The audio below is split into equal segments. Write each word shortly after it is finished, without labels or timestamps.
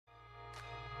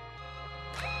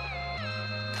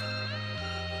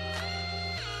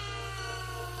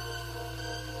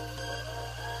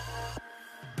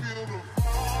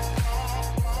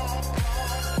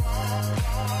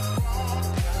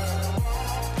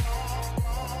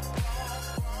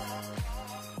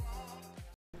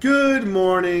Good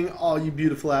morning, all you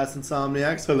beautiful ass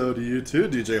insomniacs. Hello to you too,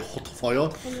 DJ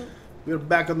Hotfire. We're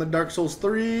back on the Dark Souls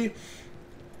 3.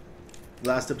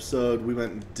 Last episode, we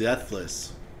went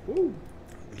deathless. Woo.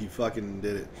 He fucking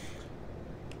did it.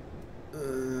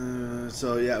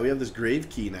 So yeah, we have this grave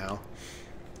key now.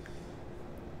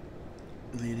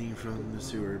 Leading from the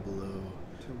sewer below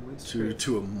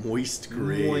to a moist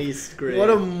grave. Moist grave. What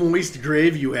a moist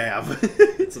grave you have.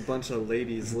 It's a bunch of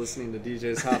ladies listening to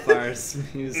DJ's Hot Fire's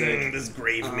music. This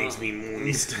grave makes me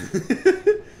moist.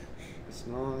 It's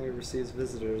no longer receives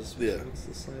visitors. Yeah. It's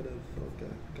the site of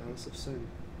goddess of sin,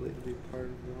 believed to be part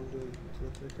of wrongdoing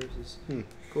to the curses.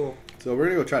 Cool. So we're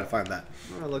gonna go try to find that.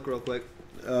 I'm gonna look real quick.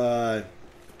 So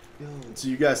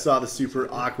you guys saw the super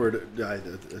awkward. Dude, I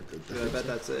bet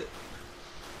that's it.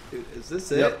 Dude, is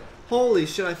this it? Yep. Holy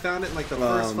shit! I found it in like the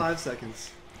first 5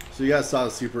 seconds. So you guys saw the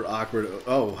super awkward.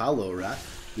 Oh, hello, rat.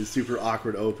 The super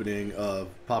awkward opening of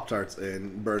Pop-Tarts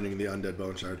and burning the undead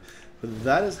bone shard. But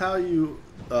that is how you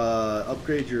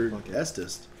upgrade your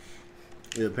Estus,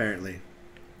 apparently.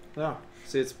 Yeah.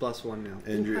 See, it's +1 now.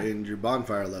 And your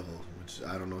bonfire level, which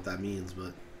I don't know what that means,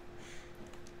 but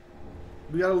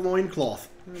we got a loincloth.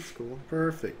 That's cool.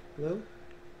 Perfect. Hello?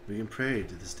 We can pray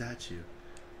to the statue.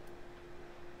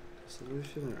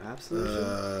 Solution or absolution?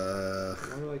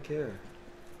 Why do I care?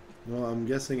 Well, I'm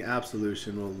guessing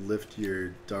absolution will lift your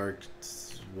dark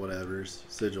whatevers,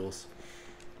 sigils.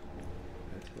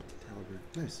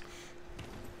 Nice.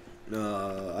 I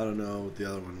don't know what the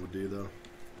other one would do though.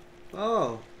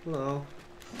 Oh, hello.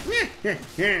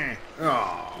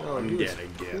 Oh, I'm dead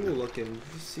again. Cool looking. Did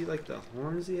you see like the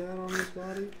horns he had on his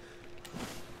body?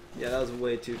 Yeah, that was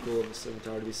way too cool of a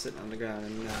scimitar to be sitting on the ground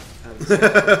and not having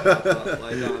something pop up.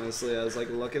 Like, honestly, I was like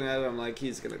looking at it, I'm like,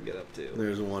 he's gonna get up too.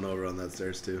 There's one over on that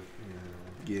stairs too. Yeah.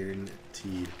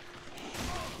 Guaranteed.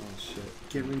 Oh shit.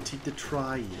 Guaranteed to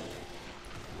try it.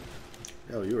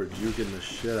 Oh, you were juking the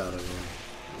shit out of him.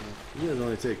 Yeah. You guys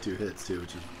only take 2 hits too,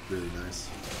 which is really nice.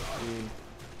 I mean,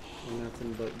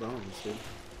 nothing but bones, dude.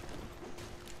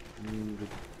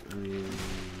 I mean,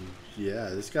 yeah,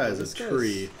 this guy is a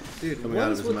tree. Dude, coming what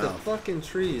out of is his with mouth. the fucking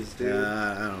trees, dude?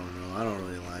 Yeah, I don't know. I don't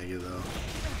really like it though.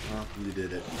 You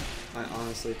did it. I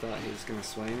honestly thought he was gonna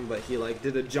swing, but he like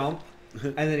did a jump,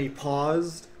 and then he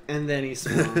paused, and then he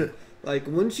swung. Like,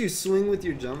 wouldn't you swing with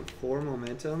your jump for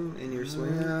momentum in your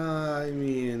swing? Yeah, I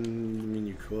mean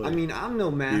you could. I mean, I'm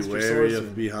no master Be wary swordsman.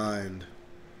 of behind.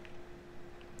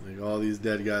 Like all these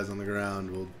dead guys on the ground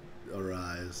will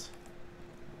arise.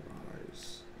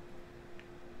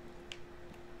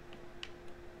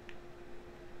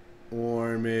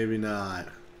 Or maybe not.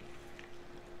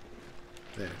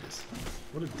 There it is.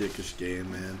 What a dickish game,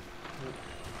 man.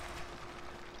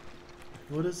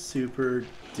 What a super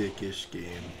dickish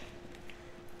game.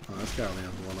 Oh, this guy only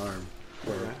has 1 arm.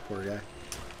 Poor guy.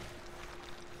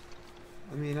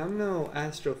 I mean, I'm no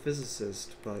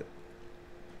astrophysicist, but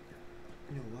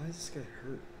you know, why is this guy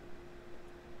hurt?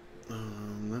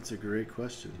 That's a great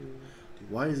question.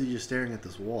 Why is he just staring at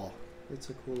this wall? It's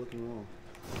a cool looking wall.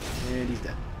 And he's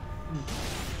dead.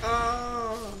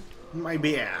 Oh, My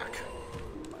back.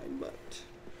 my butt.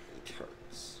 It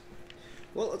hurts.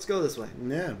 Well, let's go this way.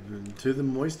 Yeah, to the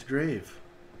moist grave.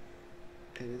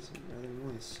 It is rather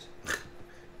moist.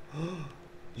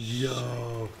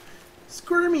 Yo.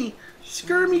 Squirmy!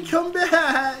 Skirmy, come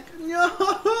back! No!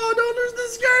 Don't lose the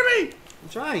Skirmy! I'm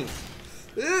trying.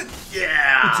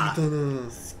 Yeah!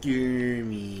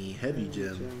 Skirmy. Heavy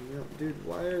gem. Dude,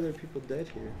 why are there people dead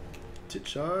here? Tit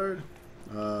shard?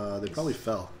 They probably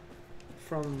fell.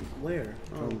 From where?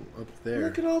 From up there.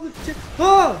 Look at all the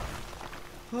oh!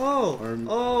 Oh!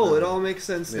 Or, it all makes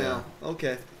sense yeah. now.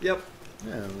 Okay. Yep.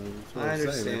 Yeah, that's what I I'm saying. They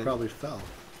understand. probably fell.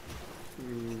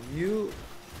 You...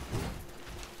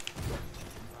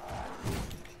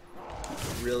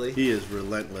 Really? He is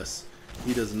relentless.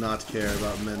 He does not care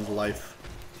about men's life.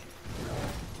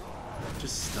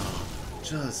 Just stop.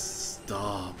 Just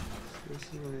stop. This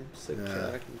is my sick Yeah.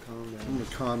 track and calm down. I'm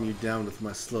gonna calm you down with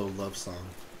my slow love song.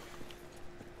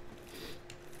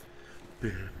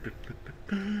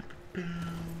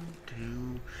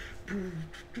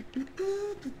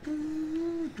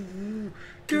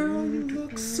 Girl, you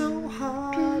look so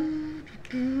hot,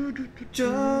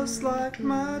 just like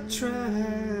my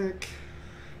track.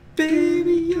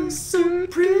 Baby, you're so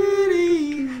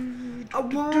pretty, I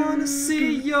wanna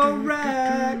see your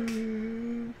rack.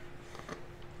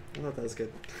 I thought that was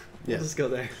good. Yeah. Let's go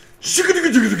there.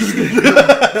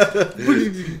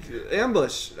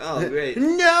 Ambush. Oh, great.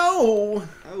 No!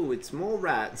 Oh, it's more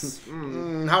rats.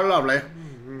 How lovely.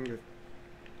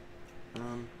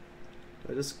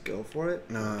 I just go for it?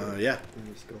 Yeah.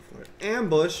 I just go for it.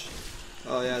 Ambush.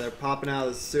 Oh yeah, they're popping out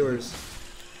of the sewers.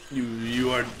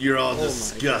 You're all Oh my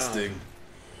disgusting.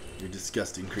 You're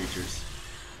disgusting creatures.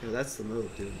 Yo, that's the move,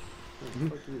 dude. What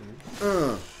the fuck you,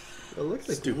 man? Yo, look at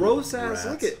the Stupid gross ass. rats.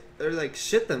 Look at they're like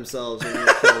shit themselves when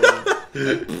you kill them.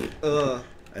 Like,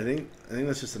 I think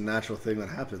that's just a natural thing that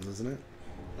happens, isn't it?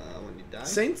 when you die.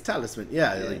 Saint's talisman.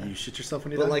 Yeah, like you shit yourself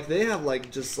when you die. But like they have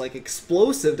like just like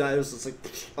explosive divers that's like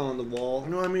on the wall.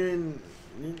 No, I mean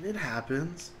it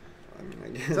happens. I mean, I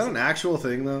guess. Is that an actual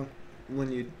thing though?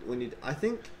 When you I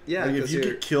think yeah. Like if 'cause you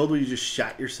you're- get killed, will you just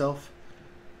shat yourself?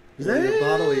 Is Well, your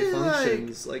bodily like-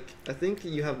 functions, like I think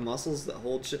you have muscles that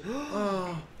hold shit.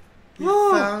 Oh, you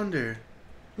Oh! found her.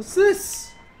 What's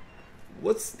this?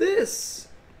 What's this?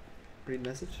 Read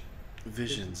message.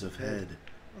 Visions of head.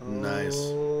 Oh, Nice.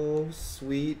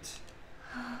 sweet.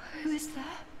 Who is there?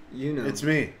 You know. It's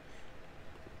me,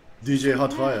 DJ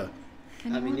Hotfire.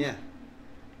 I mean, yeah.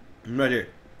 I'm right here.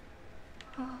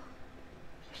 Oh,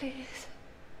 please,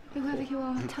 whoever you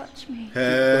are, touch me.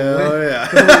 Hell yeah.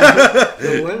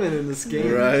 The women in this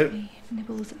game. Right. Me,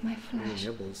 nibbles at my flesh.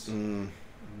 Nibbles. I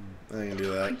can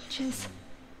do that. Creatures,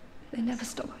 they never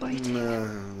stop biting. No, I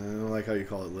don't like how you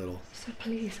call it little. So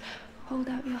please, hold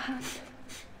out your hand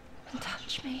and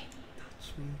touch me.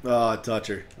 Touch me. Oh, touch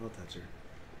her. I'll touch her.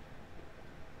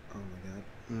 Oh my god.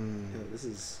 Mm, Yo, this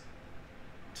is.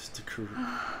 just a crew.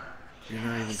 You're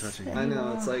not even touching I her.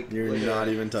 know it's like. You're look at not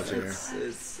it. even touching her.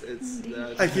 It's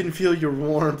I can feel your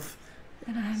warmth.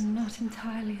 And I am not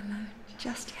entirely alone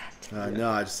just yet. No,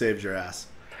 I just saved your ass.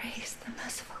 Praise the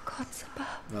merciful gods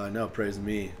above. No, praise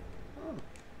me. Oh,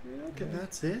 yeah, okay.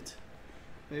 That's it?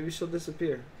 Maybe she'll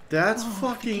disappear. That's Oh,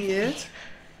 fucking forgive me. it?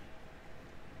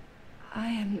 I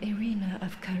am Irina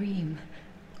of Karim.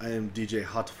 I am DJ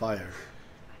Hotfire.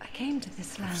 I came to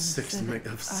this land sick so that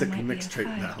of I sick might be a mixtape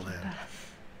firekeeper. Battleland.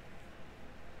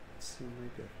 Seem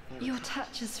like a fire. Your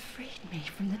touch has freed me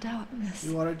from the darkness.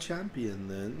 You are a champion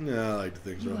then? Yeah, I like to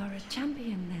think You so. are a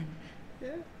champion then.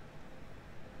 Yeah.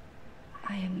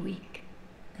 I am weak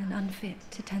and unfit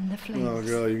to tend the flames. Oh,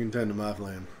 girl, you can tend to my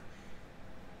flame.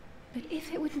 But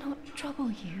if it would not trouble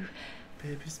you,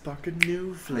 Baby, spark a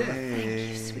new flame. thank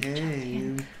you, sweet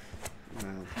champion. Wow.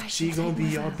 I She shall gonna take be my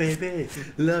your vows. baby.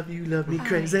 Love you, love me I,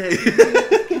 crazy. Irina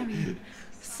of Karim,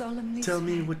 solemnly Tell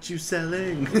me swear what you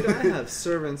selling. Dude, I have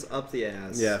servants up the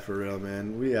ass. Yeah, for real,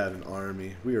 man. We have an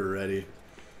army. We are ready.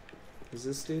 Is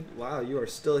this dude? Wow, you are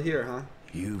still here, huh?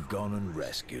 You've gone and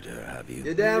rescued her, have you?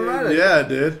 You're damn right. I did. Yeah,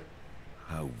 dude.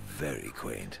 How very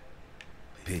quaint.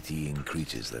 Pitying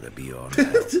creatures that are beyond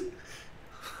help.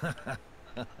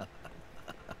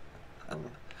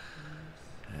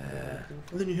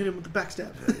 And then you hit him with the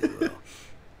backstab. Very well.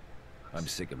 I'm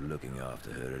sick of looking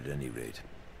after her at any rate.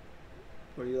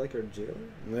 What, are you like our jailer?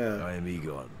 Yeah. I am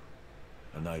Egon,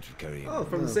 a knight of Karim. Oh,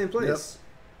 from the Oh, same place.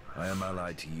 I am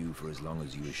allied to you for as long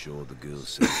as you assure the girl's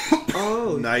safety.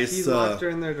 Oh, Nice, He locked her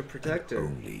in there to protect her.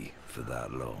 Only for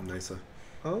that long. Nice.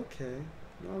 Okay.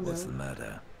 No, What's no. the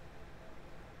matter?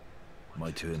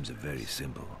 My terms are very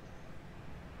simple.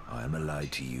 I am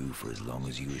allied to you for as long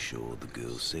as you assure the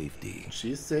girl's safety,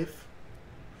 She's safe.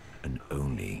 and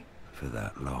only for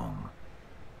that long.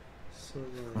 So,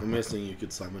 I'm missing you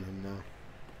could summon him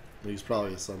now. He's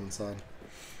probably a summon sign.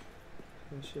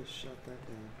 I should have shot that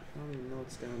down. I don't even know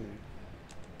what's down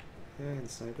there. Yeah, I can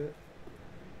snipe it.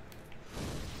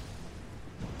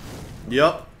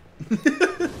 Yup.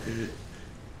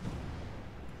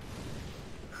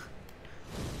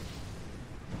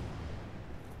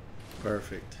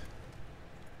 Perfect.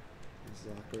 This is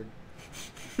awkward.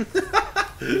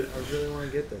 I really want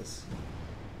to get this.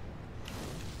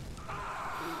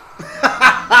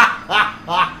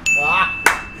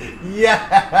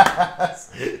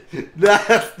 Yes!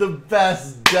 That's the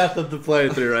best death of the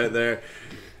playthrough right there.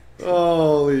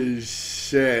 Holy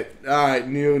shit. Alright,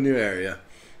 new area.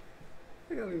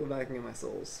 I gotta go back and get my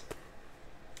souls.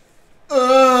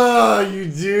 Oh, you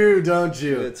do, don't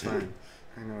you? It's fine.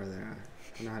 I know where they are.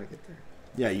 I know how to get there.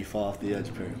 Yeah, you fall off the edge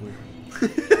apparently.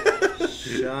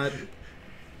 Shut.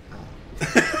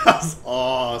 That was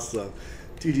awesome.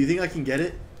 Dude, do you think I can get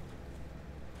it?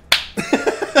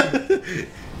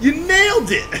 You nailed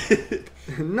it!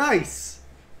 Nice!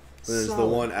 There's the Solid.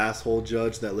 one asshole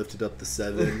judge that lifted up the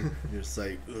 7. You're just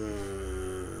like,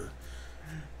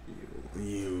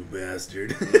 you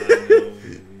bastard. I know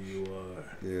who you are.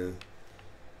 Yeah.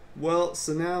 Well,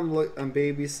 so now I'm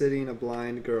babysitting a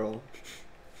blind girl.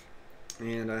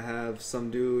 And I have some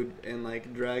dude in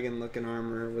like dragon looking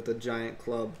armor with a giant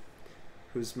club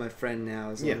who's my friend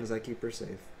now as Yeah. long as I keep her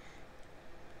safe.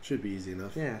 Should be easy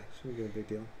enough. Yeah, shouldn't be a big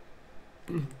deal.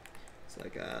 It's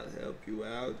like, I'll help you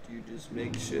out. You just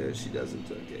make sure she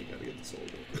doesn't. Okay, gotta get this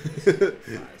over.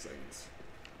 5 seconds.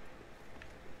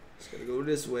 Just gotta go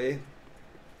this way.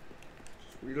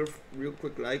 Just real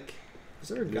quick, like. Is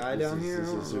there a guy down here? This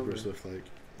I don't is super remember. swift, like.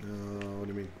 No, what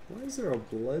do you mean? Why is there a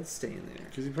blood stain there?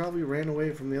 Because he probably ran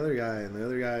away from the other guy, and the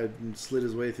other guy slid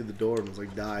his way through the door and was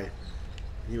like, die.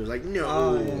 And he was like, no.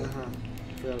 Oh, yeah, huh.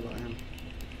 Forgot about him.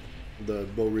 The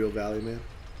Boreal Valley man.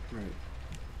 Right.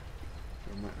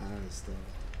 Oh, my eyes,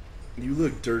 though. You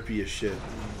look derpy as shit.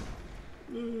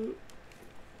 Dude,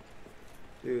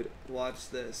 watch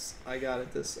this. I got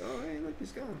it this. Oh, hey, look,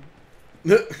 he's gone.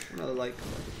 Another like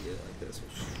this.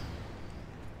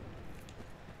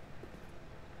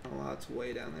 Oh, wow, it's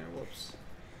way down there. Whoops.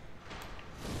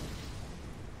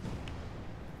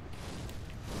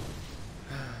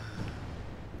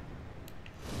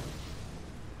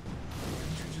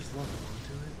 Can't you just lock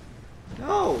onto it?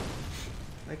 No!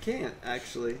 I can't,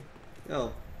 actually.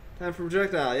 Yo, time for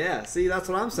projectile. Yeah, see, that's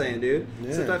what I'm saying, dude. Yeah.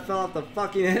 Except I fell off the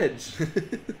fucking edge.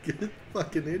 Good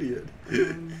fucking idiot.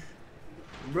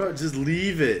 Bro, just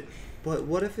leave it. But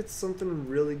what if it's something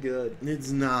really good?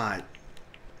 It's not.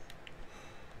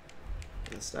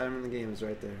 Best item in the game is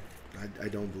right there. I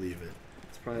don't believe it.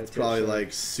 It's probably, It's probably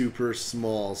like super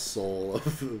small soul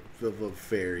of a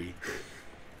fairy.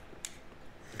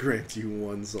 Grant you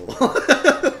 1 soul.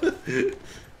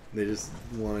 They just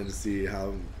wanted to see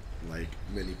how like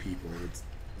many people would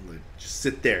like just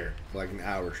sit there for like an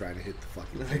hour trying to hit the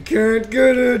fucking I thing. can't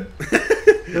get it!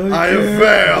 I have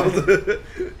failed!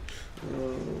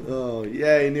 Oh, Oh,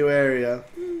 yay, new area.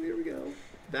 here we go.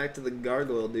 Back to the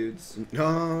gargoyle dudes.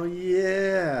 Oh,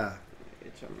 yeah.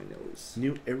 Itch on my nose.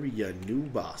 New area, new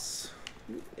boss.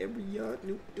 New area,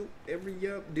 new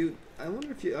area. Dude, I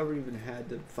wonder if you ever even had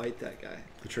to fight that guy.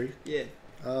 The tree? Yeah.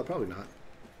 Probably not.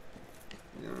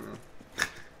 I don't know.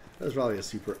 That was probably a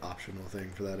super optional thing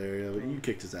for that area, but you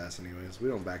kicked his ass anyways. We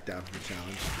don't back down from the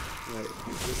challenge. Right,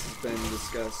 this has been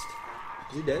discussed.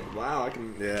 Is he dead? Wow, I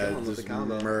can kill Yeah, him with the just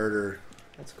combo. murder.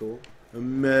 That's cool.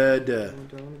 Murder.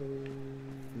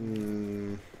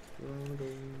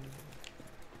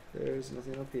 There's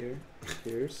nothing up here.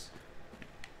 Here's.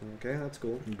 Okay, that's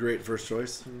cool. Great first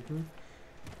choice.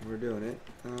 We're doing it.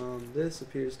 This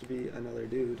appears to be another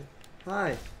dude.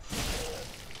 Hi.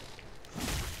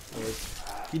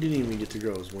 He didn't even get to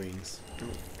grow his wings.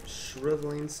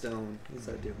 Shriveling stone. What's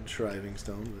that do? Shriving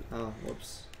stone, but Oh,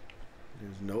 whoops.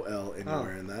 there's no L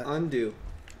anywhere in that. Undo.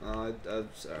 I'm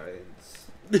sorry.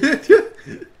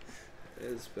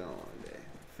 It's been a long day.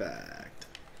 Fact.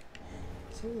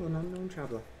 So, an unknown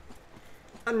traveler.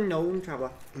 Unknown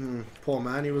traveler. Poor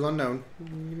man, he was unknown. He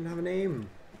didn't even have a name.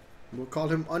 We'll call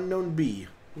him Unknown B.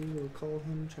 We will call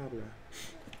him traveler.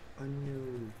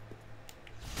 Unknown.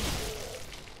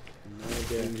 No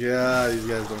idea. Yeah, these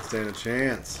guys don't stand a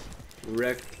chance.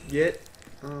 Wreck yet.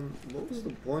 What was the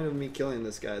point of me killing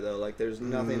this guy though? Like, there's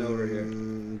nothing over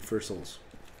here. For souls.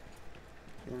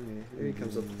 Okay, there he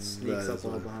comes up and That sneaks is up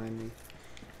all why. behind me.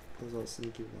 Goes all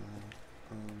sneaky.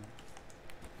 Wow.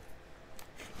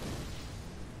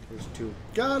 There's 2.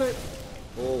 Got it.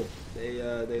 Oh, they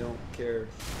don't care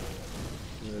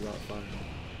about fun.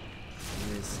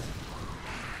 Missed.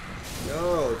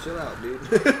 Yo, chill out, dude.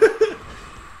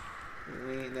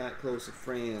 We ain't that close to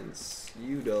friends.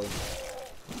 You though.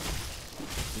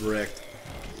 Wrecked.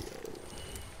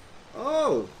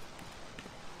 Oh.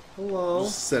 Hello.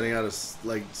 Just setting out a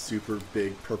like super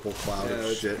big purple cloud Yeah, of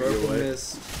it's shit purple your way.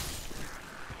 mist.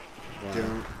 Wow.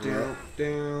 Down, down,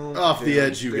 down. Off the down,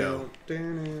 edge you down,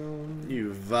 down.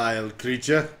 You vile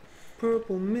creature.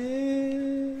 Purple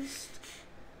mist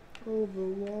over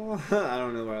wall. I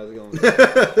don't know where I was going with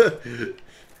that.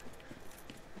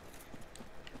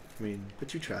 I mean,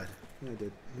 but you tried. I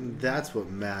did. That's what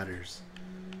matters.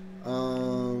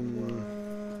 What?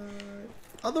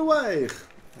 Other way.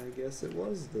 I guess it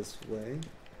was this way.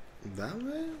 That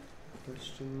way?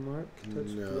 Question mark. Touch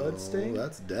No, bloodstain.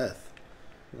 that's death.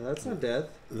 No, that's not death.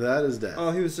 That is death. Oh,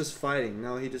 he was just fighting.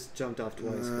 No, he just jumped off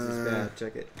twice because he's bad.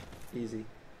 Check it. Easy.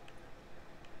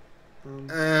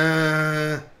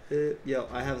 Yo,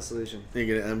 I have a solution. You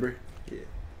get an ember? Yeah.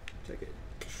 Check it.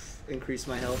 Increase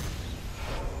my health.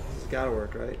 It's gotta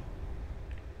work, right?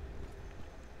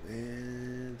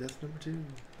 And death number 2.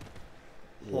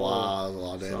 Oh, Wow, that's a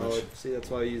lot of damage. solid. See, that's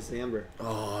why I use the ember.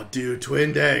 Oh, dude,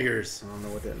 twin daggers. I don't know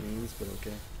what that means, but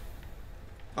okay.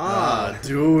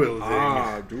 Dueling.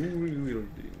 dual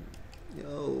wielding.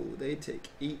 Yo, they take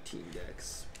 18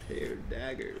 decks. Paired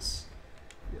daggers.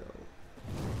 Yo.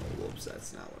 Oh, whoops,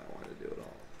 that's not what I wanted to do at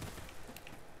all.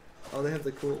 Oh, they have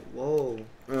the cool. Whoa.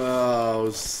 Oh,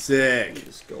 You sick.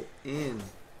 just go in.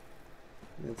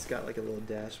 And it's got like a little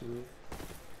dash move.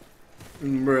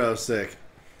 Bro, sick.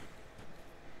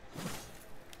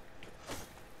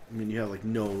 I mean, you have like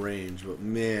no range, but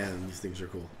man, these things are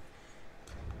cool.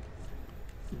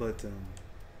 But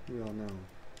we all know.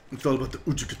 It's all about the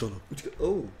Uchikatana.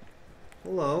 Oh,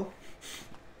 hello.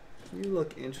 You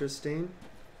look interesting.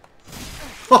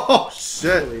 Oh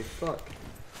shit! Holy fuck.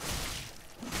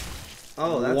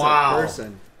 Oh, that's Wow. a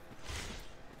person.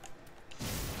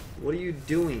 What are you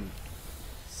doing?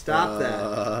 Stop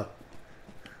that.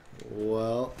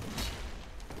 Well,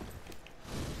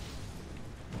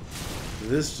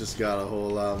 this just got a whole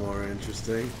lot more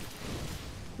interesting.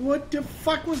 What the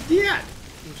fuck was that?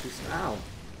 Oh, she's, ow.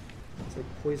 It's like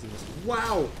poisonous.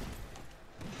 Wow.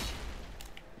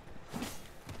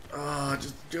 I'm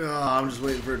just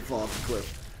waiting for it to fall off the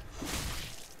cliff.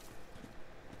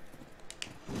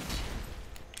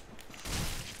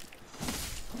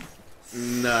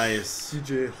 Nice.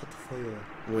 CJ, hot fire.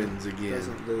 Wins again.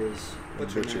 Doesn't lose.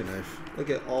 What's your Butcher knife? knife. Look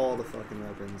at all the fucking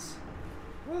weapons.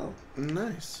 Wow.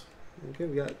 Nice. Okay,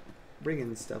 we got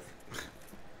bringing stuff.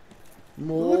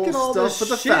 More Look at all stuff this for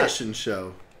the shit. fashion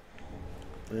show.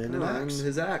 And an No, and axe.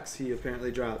 his axe he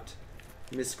apparently dropped.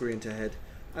 Miscreant ahead.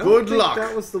 I Good don't think luck.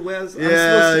 that was the way I was, I'm Yeah,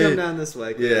 supposed to come yeah. down this way.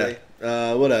 Yeah.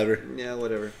 Clearly. Whatever. Yeah,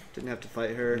 whatever. Didn't have to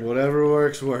fight her. Whatever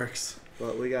works, works.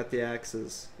 But we got the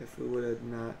axes. If we would have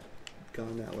not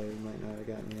gone that way, we might not have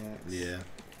gotten the axe. Yeah.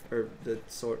 Or the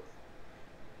sword.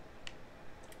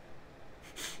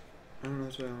 I don't know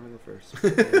which way I want to go first.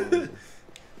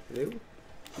 Hello?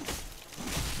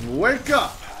 Wake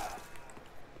up!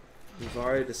 We've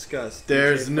already discussed.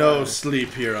 There's DJ no Fire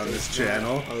sleep here on this does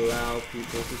channel. not allow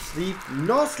people to sleep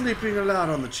No sleeping allowed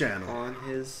on the channel. on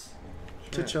his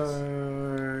tracks.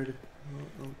 Tichard.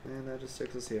 Oh man, that just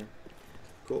takes us here.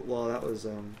 Cool. Well, that was I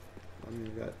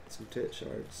mean, we got some tit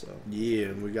shards, so. Yeah,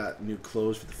 and we got new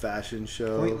clothes for the fashion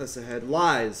show. Pointless ahead.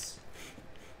 Lies.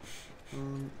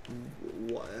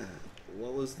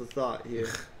 What was the thought here?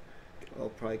 Oh,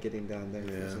 probably getting down there.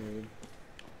 Yeah. For some reason.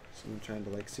 Someone trying to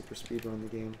like super speed run the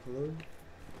game. Hello?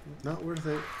 Not worth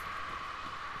it.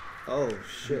 Oh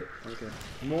shit. Okay.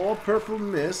 More purple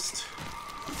mist.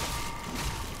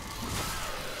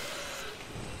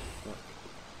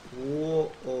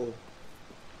 Whoa. Oh.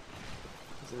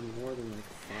 Is there more than like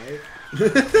 5?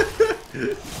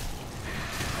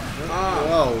 Ah.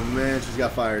 Oh man, she's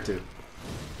got fire too.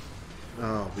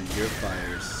 Oh, but your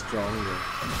fire is stronger.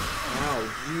 Ow,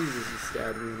 Jesus, you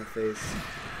stabbed me in the face.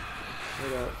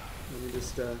 Hold up. Let me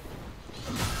just,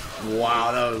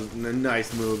 Wow, that was a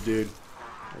nice move, dude.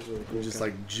 that was really cool. You just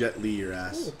like Jet Li your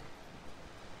ass. Ooh.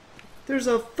 There's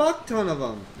a fuck ton of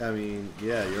them. I mean,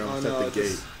 yeah, you're Oh almost no, at the it gate.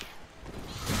 just...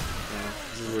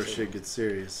 This is where shit gets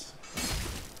serious.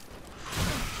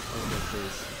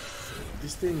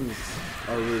 These things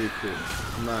are really cool.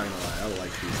 I'm not gonna lie, I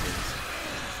like these things.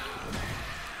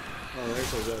 Oh,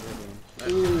 there's a red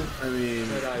one. Ooh, I mean,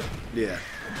 Red eye. yeah.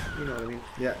 You know what I mean.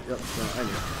 Yeah, yep, no, I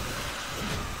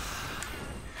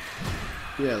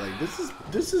knew. Yeah, like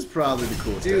this is probably the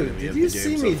coolest Dude, enemy did of you the game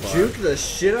see so me far. juke the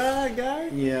shit out of that guy?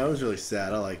 Yeah, it was really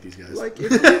sad. I like these guys. Like, if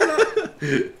we got,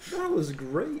 that was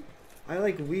great. I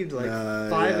like weaved like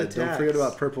 5 attacks. Don't forget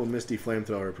about purple misty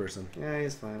flamethrower person. Yeah,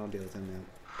 he's fine. I'll deal with him now.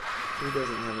 He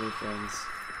doesn't have any friends.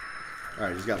 All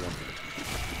right, he's got one friend.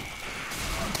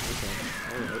 Okay.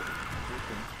 Alright.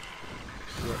 Okay.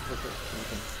 Yeah,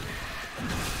 okay.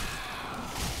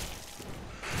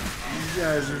 These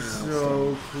guys are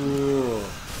so cool.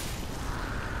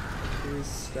 Please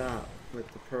stop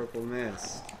with the purple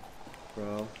mist,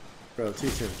 bro. Bro,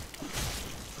 teach him.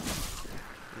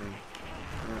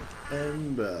 Yeah.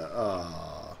 Ember.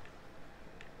 Aww.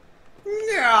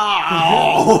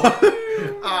 No!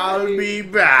 I'll be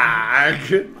back.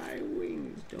 My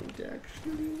wings don't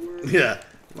actually work. Yeah,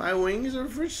 my wings are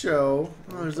for show.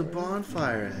 Oh, there's a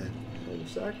bonfire ahead. Road of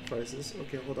sacrifices.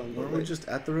 Okay, hold on. Weren't we just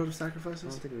at the Road of I don't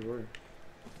Sacrifices? think we were.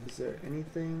 Is there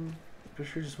anything? Pretty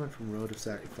sure we just went from Road of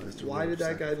Sacrifice to Why Road did of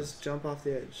that guy Sacrifice. just jump off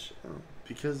the edge? Oh,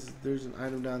 Because there's an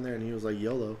item down there and he was like,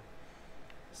 YOLO.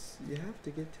 you have to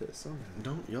get to it somehow.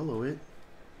 Don't YOLO it.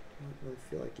 I don't really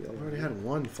feel like you. We already had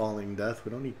one falling death.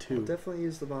 We don't need We'll two. definitely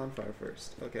use the bonfire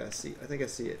first. Okay, I see. I think I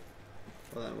see it.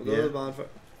 Hold on. We'll go Yeah. to the bonfire.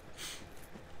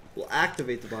 We'll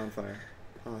activate the bonfire.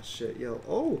 Oh shit, yo.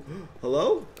 Oh,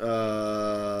 hello?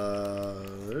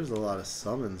 There's a lot of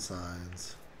summon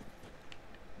signs.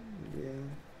 Yeah.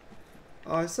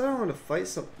 Oh, I said I want to fight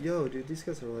some. Yo, dude, these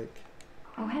guys are like.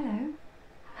 Oh, hello.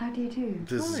 How do you do?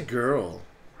 This Hi. girl.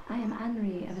 I am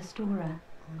Anri of Astora,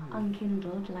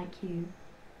 unkindled like you.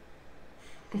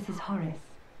 This is Horace,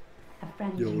 a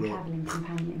friend and Yoda. travelling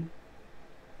companion.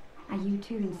 Are you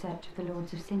too in search of the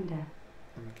Lords of Cinder?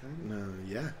 Okay. No,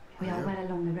 yeah. We are Yeah. well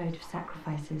along the road of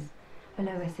sacrifices.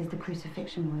 Below us is the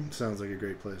crucifixion woods. Sounds like a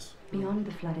great place. Beyond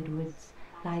the flooded woods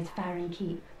lies Farron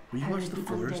Keep, Will you home watch of the the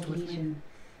forest undead with me? legion.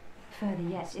 Further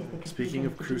yet is the cathedral. Speaking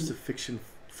of the Deep. crucifixion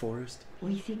forest,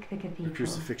 We seek the or cathedral.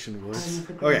 crucifixion home woods. of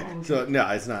the great Okay, old so oak. no,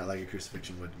 it's not like a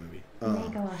crucifixion wood movie. We may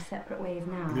go our separate ways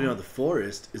now. You know, the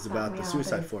forest is but about we the are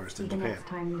suicide both forest in see the Japan. next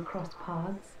time we cross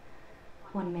paths,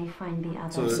 one may find the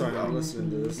other. So I'm is- sorry, I'm behind listening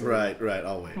to me. this. Right, right.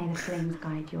 I'll wait. May the flames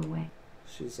guide your way.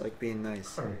 She's like being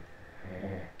nice.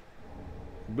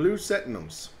 Blue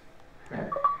Sentinels.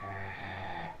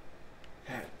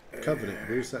 Covenant,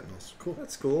 Blue Sentinels. Cool.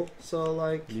 That's cool. So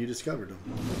like, You discovered them.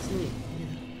 that's neat.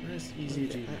 Nice, easy Okay,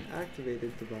 achievement. I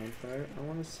activated the bonfire. I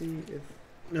want to see if.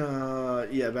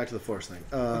 Yeah, back to the forest thing.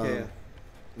 Okay.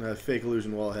 Fake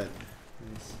illusion wall ahead.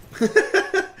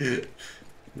 Nice.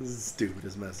 This is the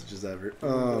stupidest messages ever.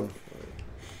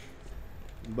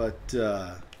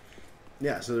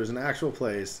 Yeah, so there's an actual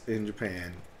place in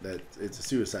Japan that it's a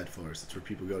suicide forest. It's where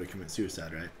people go to commit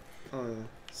suicide, right? Oh yeah.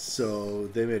 So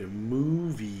they made a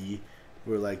movie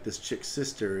where like this chick's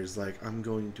sister is like, I'm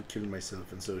going to kill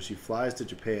myself, and so she flies to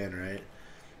Japan, right?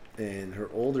 And her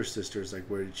older sister's like,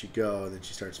 where did she go? And then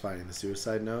she starts finding the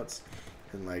suicide notes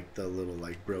and like the little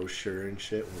like brochure and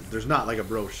shit. Well, there's not like a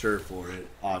brochure for it,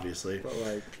 obviously. But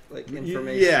like Y-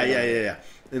 information. Yeah.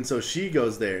 And so she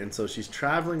goes there, and so she's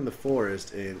traveling the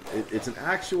forest, and it's an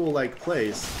actual like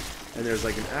place, and there's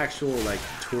like an actual like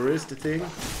tourist thing,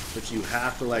 but you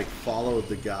have to like follow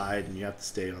the guide, and you have to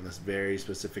stay on this very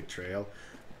specific trail.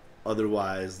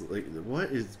 Otherwise, like, what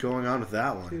is going on with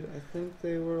that one? Dude, I think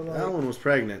they were like. That one was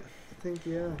pregnant. I think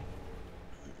yeah.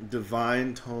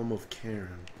 Divine Tome of Karen.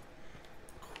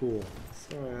 Cool.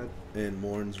 Sorry. And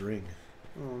Morn's Ring.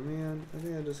 Oh man, I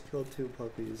think I just killed 2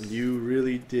 puppies. You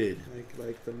really did.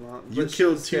 Like the mom. You but she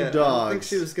killed was 2 dead. I don't think dogs.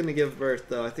 she was gonna give birth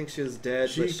though. I think she was dead.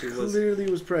 She but she was. clearly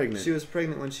was pregnant. She was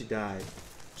pregnant when she died.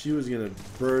 She was gonna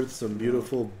birth some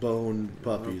beautiful boned I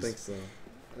don't puppies. think so.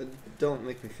 Don't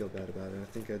make me feel bad about it. I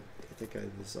think I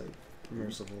was like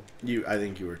merciful. I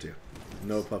think you were too.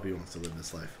 No puppy wants to live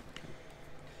this life.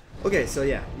 Okay, so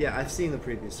yeah, I've seen the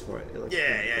previews for it. It looks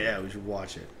pretty cool. Yeah. We should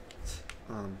watch it.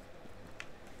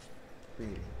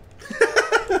 Maybe.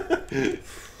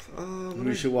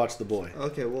 We should watch The Boy.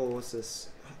 Okay, well, what's this?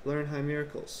 Learn High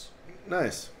Miracles.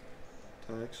 Nice.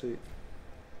 Actually.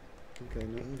 Okay,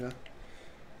 no.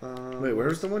 Okay. Wait,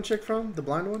 where's the one chick from? The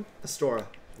blind one? Astora.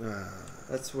 Uh,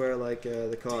 That's where like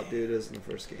the co-op dude is in the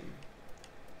first game.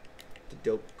 The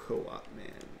dope co-op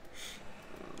man.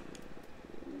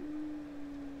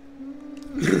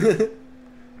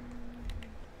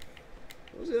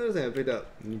 What was the other thing I picked up?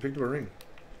 you picked up a ring.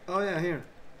 Oh yeah, here.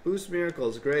 Boost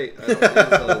Miracles, great. I don't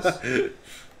use those.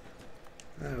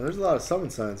 Well, there's a lot of summon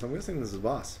signs. I'm guessing this is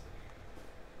boss.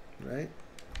 Right?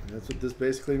 And that's what this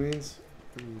basically means.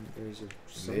 There's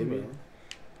a Maybe. sombrero.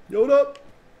 Yod up!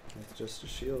 That's just a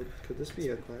shield. Could this be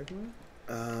a quagmire?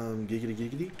 Giggity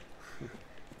giggity.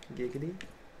 Giggity.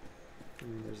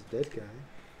 There's a dead guy.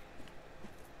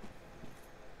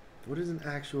 What is an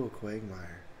actual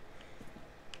quagmire?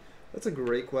 That's a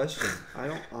great question. I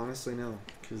don't honestly know.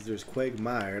 Because there's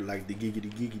quagmire, like the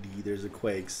giggity giggity. There's a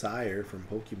quagsire from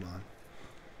Pokemon.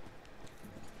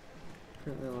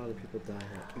 Apparently a lot of people die.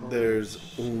 Oh, There's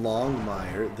shit.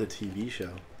 Longmire, the TV show.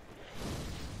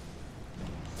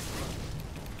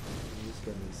 These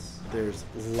guys. There's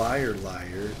Liar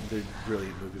Liar, the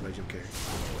brilliant movie by Jim Carrey.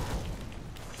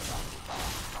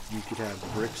 You could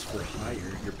have bricks for hire.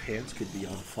 Your pants could be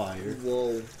on fire.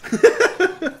 Whoa.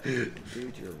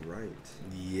 Dude, you're right.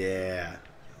 Yeah.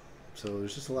 So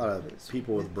there's just a lot of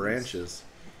people with branches.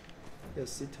 Yeah,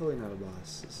 see, totally not a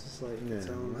boss. This is like Yeah. its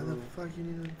own Why the little fuck you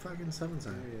need a fucking summon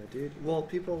sign? area, dude. Well,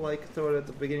 people like throw it at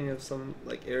the beginning of some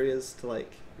like areas to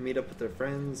like meet up with their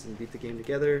friends and beat the game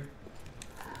together.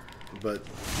 But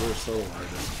we're solo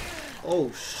artists.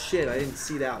 Oh shit! I didn't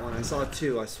see that one. I saw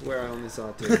 2. I swear I only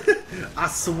saw 2. I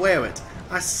swear it.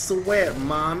 I swear it,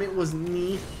 Mom. It was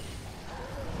me.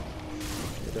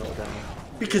 They all die.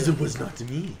 Because it was not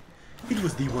me. It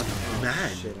was the one man.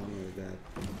 Shit, I'm really bad.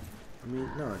 I mean,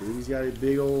 no, dude. He's got a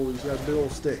big old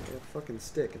stick. I got a fucking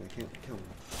stick and I can't kill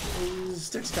him. His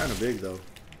stick's kind of big though.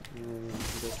 He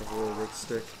does have a really big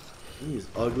stick. He's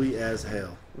ugly as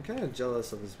hell. I'm kind of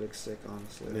jealous of his big stick,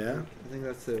 honestly. Yeah? I think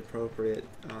that's the appropriate.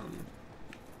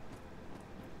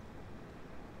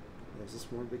 Is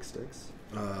this more big sticks?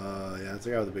 Yeah, it's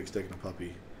a guy with a big stick and a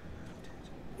puppy.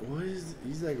 What is?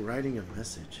 He's like writing a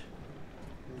message.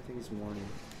 I think he's mourning.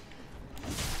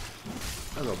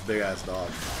 That's a big ass dog.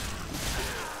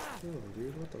 Yo,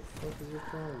 dude, what the fuck is your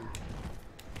problem?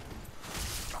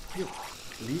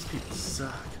 These people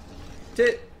suck.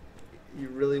 Tit! He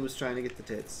really was trying to get the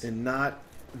tits. And not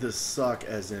the suck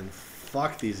as in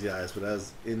fuck these guys, but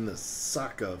as in the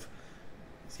suck of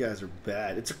these guys are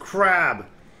bad. It's a crab.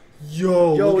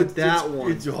 Yo, look at that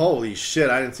one. It's, holy shit,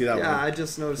 I didn't see that one. Yeah, I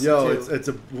just noticed Yo, it too. it's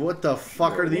a what the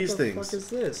fuck are these things? What the fuck is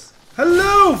this?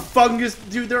 Hello, fungus,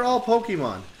 dude. They're all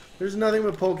Pokemon. There's nothing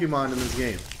but Pokemon in this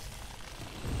game.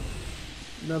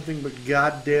 Nothing but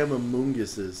goddamn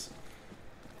Amoonguses.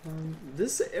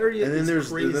 This area And then is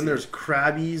crazy. And then there's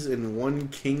Krabbies and one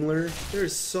Kingler.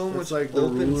 There's so much like the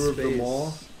open ruler space. of them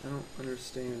all. I don't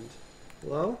understand.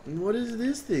 Hello? And what is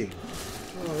this thing?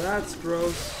 Oh, that's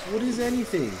gross. What is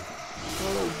anything?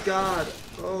 Oh God.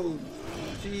 Oh,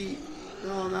 gee.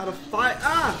 No, not a fight.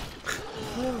 Ah!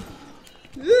 Oh.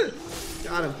 Ugh.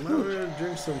 Got him. I'm gonna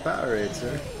drink some Powerade,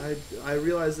 sir. I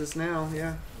realize this now.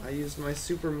 Yeah, I used my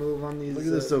super move on these. Look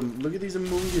at this. Look at these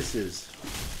Amoonguses.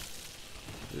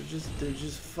 They're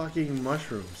just fucking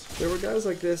mushrooms. There were guys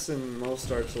like this in most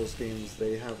Dark Souls games.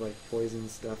 They have like poison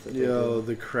stuff. That Yo,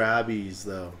 the Krabbies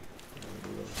though.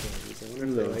 I wonder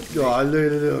if they like. God, look at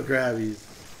the little Krabbies.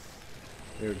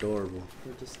 They're adorable.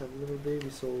 They just have little baby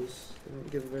souls. They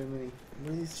don't give very many.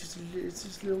 It's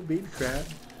just a little baby crab.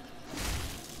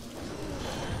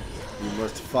 You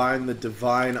must find the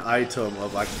divine item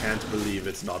of I can't believe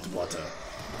it's not butter.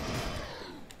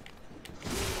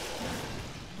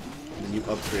 And you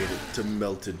upgrade it to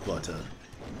melted butter.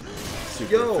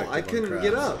 Super Yo, effective I on couldn't crabs.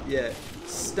 get up yet.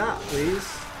 Stop, please.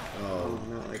 Oh,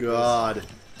 not like God.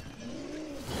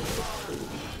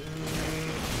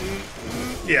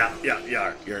 Yeah,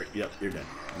 you're dead.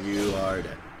 You are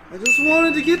dead. I just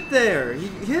wanted to get there. He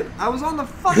hit. I was on the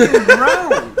fucking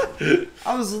ground.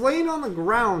 I was laying on the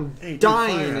ground, Hey, dude,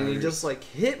 dying, fire and he arrows. just like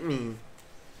hit me.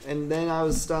 And then I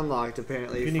was stun locked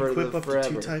apparently You can for equip the up forever.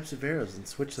 to 2 types of arrows and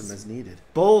switch them as needed.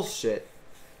 Bullshit.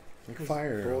 Like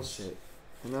fire arrows. Bullshit.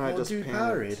 And then I Well, just dude,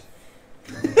 panicked.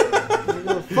 Powerade. I don't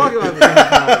give a fuck about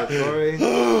the Powerade,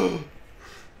 Corey.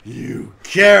 You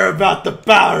care about the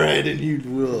Powerade and you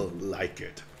will like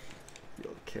it. You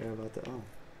don't care about the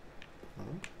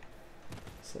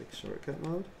it's like shortcut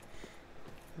mode.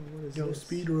 Oh, what is Yo, this?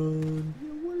 speed run.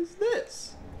 Yo, what is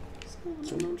this?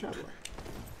 What's going on, traveler?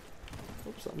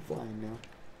 Oops, I'm flying now.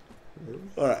 Really?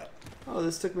 Alright, Oh,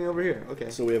 this took me over here. Okay.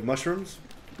 so we have mushrooms,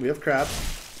 we have crabs.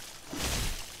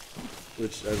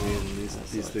 Which, I mean, these sucks.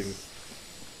 things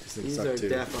These suck are too.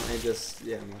 definitely just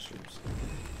mushrooms.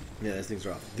 Yeah, these things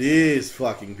are off. These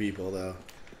fucking people, though.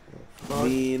 Fuck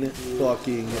Mean you.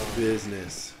 fucking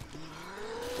business.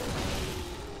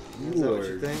 Is that what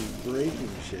you think? breaking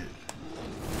shit.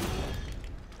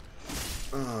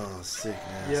 Oh, sick,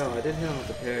 nasty. Yo, I did hit him with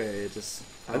the parry. It just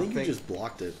I don't think you just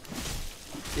blocked it.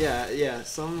 yeah.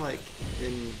 Some like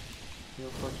in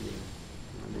fuck you.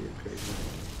 I'm gonna be crazy.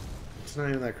 It's not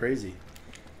even that crazy.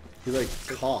 He like It's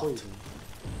like coughed. poison.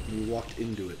 You walked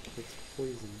into it. It's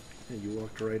poison. Yeah, you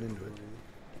walked right into it.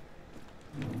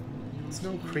 It's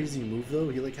no crazy move though.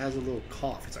 He like has a little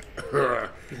cough. It's like a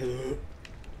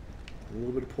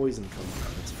little bit of poison coming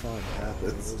out. It's fine. It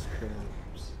happens. Those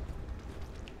crabs.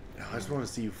 I just want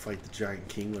to see you fight the giant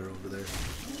Kingler over there.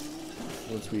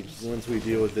 Once we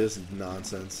deal with this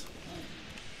nonsense.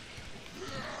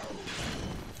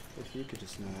 If you could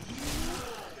just not.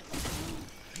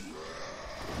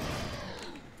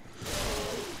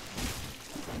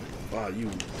 Wow, you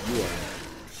are.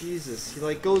 Jesus, he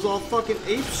like goes all fucking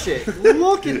ape shit.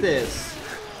 Look at this.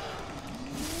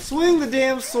 Swing the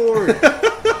damn sword.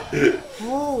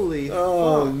 Holy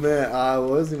Oh fuck. man, I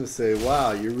was gonna say,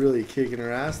 wow, you're really kicking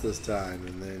her ass this time,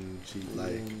 and then she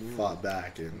like Yeah. fought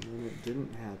back and And it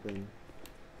didn't happen.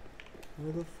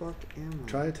 Where the fuck am I?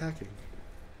 try attacking.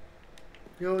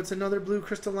 Yo, it's another blue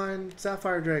crystalline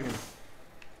sapphire dragon.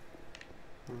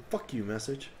 Fuck you,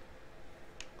 message.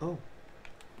 Oh.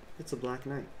 It's a Black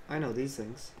Knight. I know these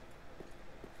things.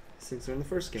 These things are in the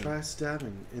first game. Try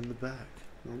stabbing in the back.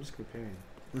 No, I'm just comparing.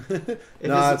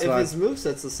 Nah, it's if fine. his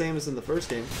moveset's the same as in the first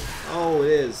game. Oh, it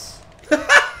is.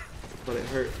 But it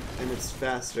hurt, and it's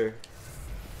faster.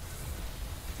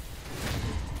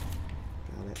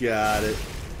 Got it. Got it.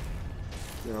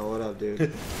 Yo, what up,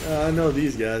 dude? I know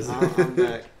these guys. I'm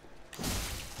back.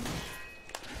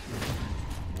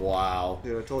 Wow.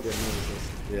 Dude, I told you I noticed this.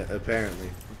 Yeah, apparently.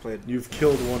 I played. You've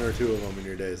killed 1 or 2 of them in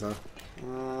your days, huh?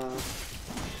 Oh,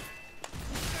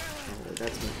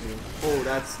 that's not good. Oh,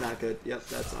 that's not good. Yep,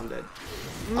 I'm dead.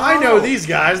 I know No! these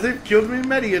guys. They've killed me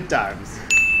many a times.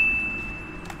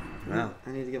 Wow.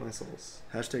 I need to get my souls.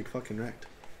 Hashtag fucking wrecked.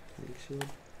 Plank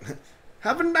shield.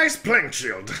 Have a nice plank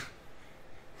shield.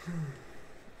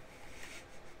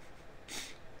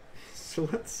 So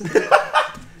what's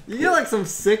You get like some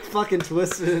sick fucking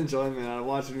twisted enjoyment out of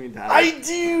watching me die. I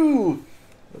do!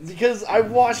 Because I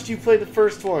watched you play the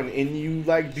first one and you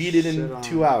like beat it in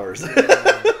 2 hours.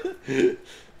 You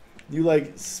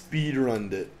like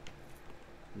speedrunned it.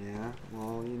 Yeah,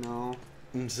 well, you know.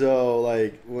 And so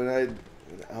like when I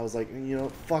was like, you know,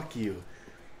 fuck you.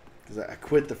 Because I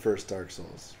quit the first Dark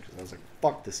Souls. Because I was like,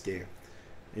 fuck this game.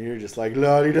 And you're just like,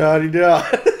 la-di-da-di-da.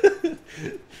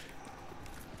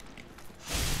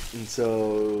 And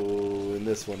so in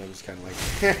this one, I was kind of like,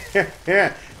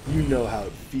 you know how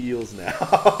it feels now.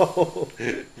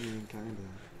 Kind of.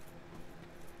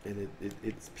 And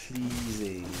it's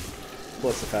pleasing.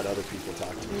 Plus, I've had other people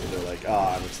talk to me, and they're like,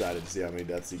 oh, I'm excited to see how many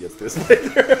deaths he gets this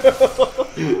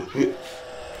playthrough.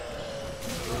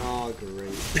 Oh,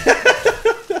 great.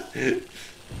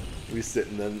 We sit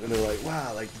in them, and they're like,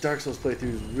 wow, like, the Dark Souls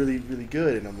playthrough is really, really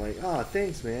good. And I'm like, oh,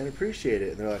 thanks, man, appreciate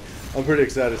it. And they're like, I'm pretty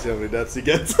excited to see how many deaths he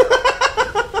gets.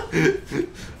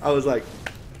 I was like,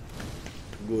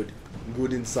 good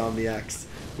Insomniacs.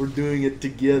 We're doing it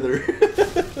together.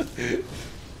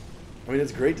 I mean,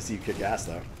 it's great to see you kick ass,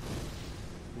 though.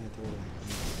 Yeah, totally.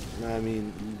 I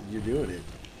mean, you're doing it.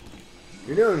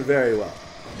 You're doing very well.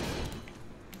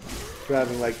 For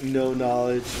having like no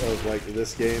knowledge of like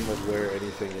this game of where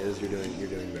anything is, you're doing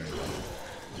very well.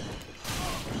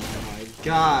 Oh my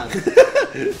god.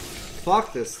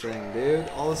 Fuck this thing, dude.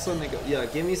 All of a sudden they go, yeah,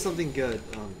 give me something good.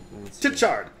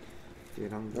 Tichard!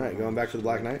 Dude, I'm Alright, going back to the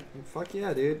Black Knight? Fuck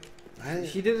yeah, dude. I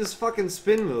He did his fucking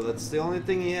spin move. That's the only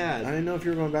thing he had. didn't know if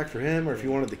you were going back for him or if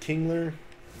you wanted the Kingler. I'm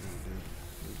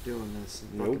doing this.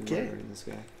 I'm fucking Okay. murdering this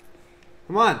guy.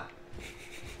 Come on.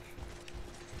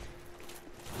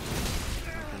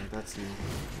 Okay, that's new.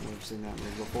 I've never seen that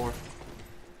move before.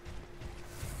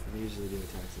 I usually do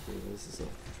attacks if it is. So.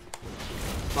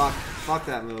 Fuck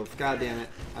that move. God damn it.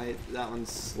 That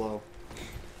one's slow.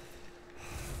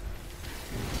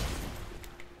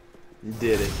 You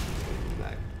did it.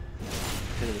 Back.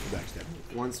 Hit him with the backstab.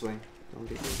 One swing. Don't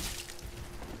get good.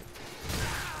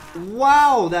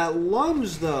 Wow, that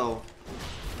lunge though.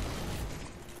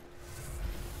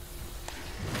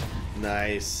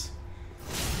 Nice.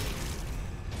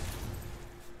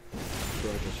 I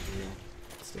feel like I should go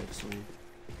instead of swing.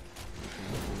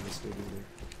 Okay, I'm just gonna do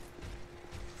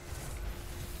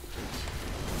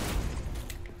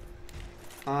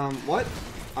there. What?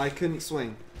 I couldn't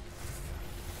swing.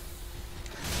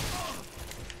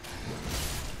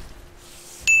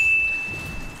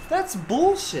 That's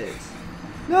bullshit.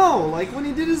 No, like when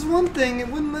he did his one thing, it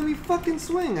wouldn't let me fucking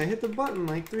swing. I hit the button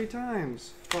like 3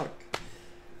 times. Fuck.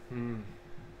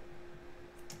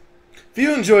 If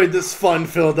you enjoyed this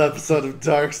fun-filled episode of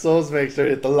Dark Souls, make sure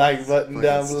to hit the like button Fucking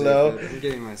down below. stupid. I'm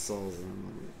getting my souls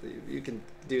in. You can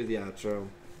do the outro.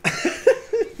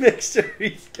 Make sure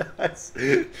you guys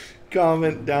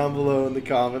comment down below in the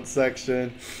comment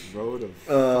section Road of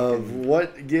of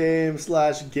what games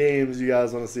you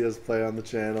guys want to see us play on the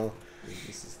channel.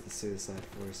 This is the Suicide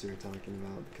Forest you were talking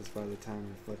about, because by the time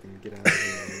we fucking get out of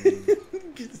here,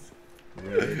 I'm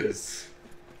ready to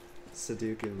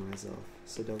Sudoku myself.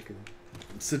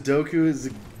 Sudoku is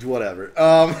whatever.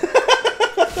 Not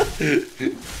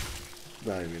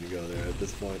even gonna go there at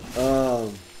this point.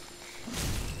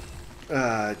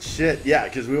 Shit, yeah,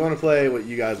 because we want to play what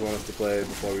you guys want us to play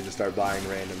before we just start buying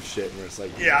random shit and we're just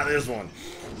like, yeah, there's one.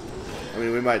 I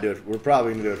mean, we might do it. We're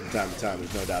probably gonna do it from time to time.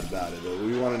 There's no doubt about it. But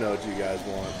we want to know what you guys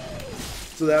want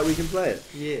so that we can play it.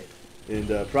 Yeah. And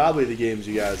probably the games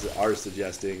you guys are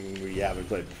suggesting we haven't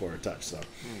played before or touched. So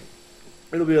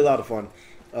it'll be a lot of fun.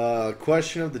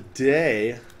 Question of the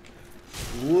day: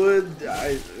 would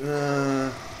I?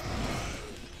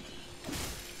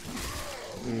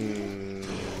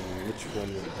 Which one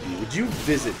would it be? Would you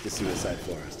visit the Suicide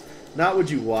Forest? Not would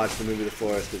you watch the movie The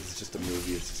Forest, because it's just a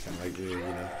movie. It's just kind of like, you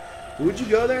know. But would you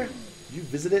go there? Would you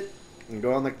visit it and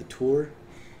go on like the tour?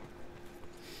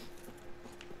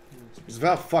 Because of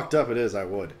how fucked up it is, I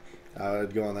would. I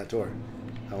would go on that tour.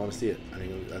 I want to see it. I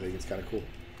think it's kind of cool.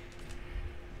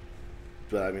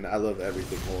 But I mean, I love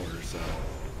everything horror, so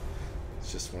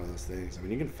it's just one of those things. I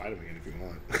mean, you can fight him again if you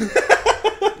want.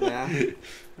 Yeah.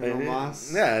 No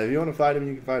boss. Yeah, if you want to fight him,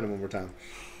 you can fight him one more time.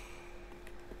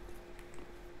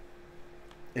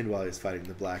 And while he's fighting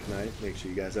the Black Knight, make sure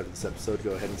you guys after this episode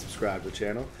go ahead and subscribe to the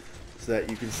channel so that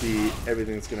you can see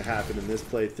everything that's going to happen in this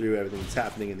playthrough, everything that's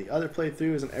happening in the other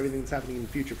playthroughs, and everything that's happening in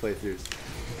future playthroughs.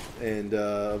 And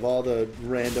of all the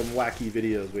random wacky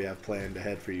videos we have planned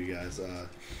ahead for you guys,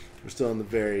 we're still in the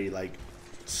very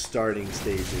starting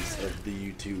stages of the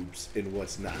YouTubes and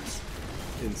what's not.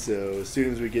 And so as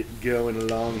soon as we get going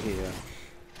along here,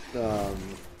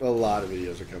 a lot of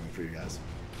videos are coming for you guys.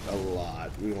 a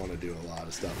lot. We want to do a lot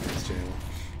of stuff on this channel.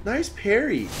 Nice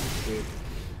parry. Dude.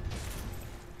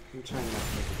 I'm trying not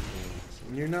to make it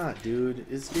pain. You're not, dude.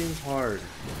 This game's hard.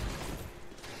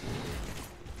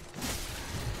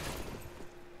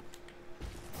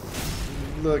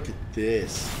 Look at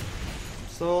this.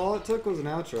 So all it took was an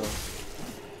outro.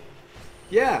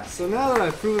 Yeah, so now that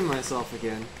I've proven myself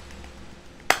again,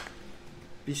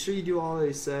 be sure you do all that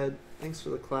he said. Thanks for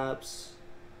the claps.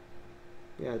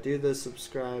 Yeah, do the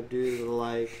subscribe, do the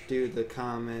like, do the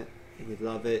comment. We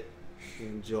love it. We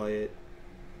enjoy it.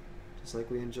 Just like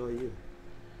we enjoy you.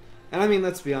 And I mean,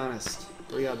 let's be honest.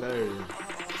 We got better to do.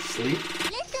 Sleep.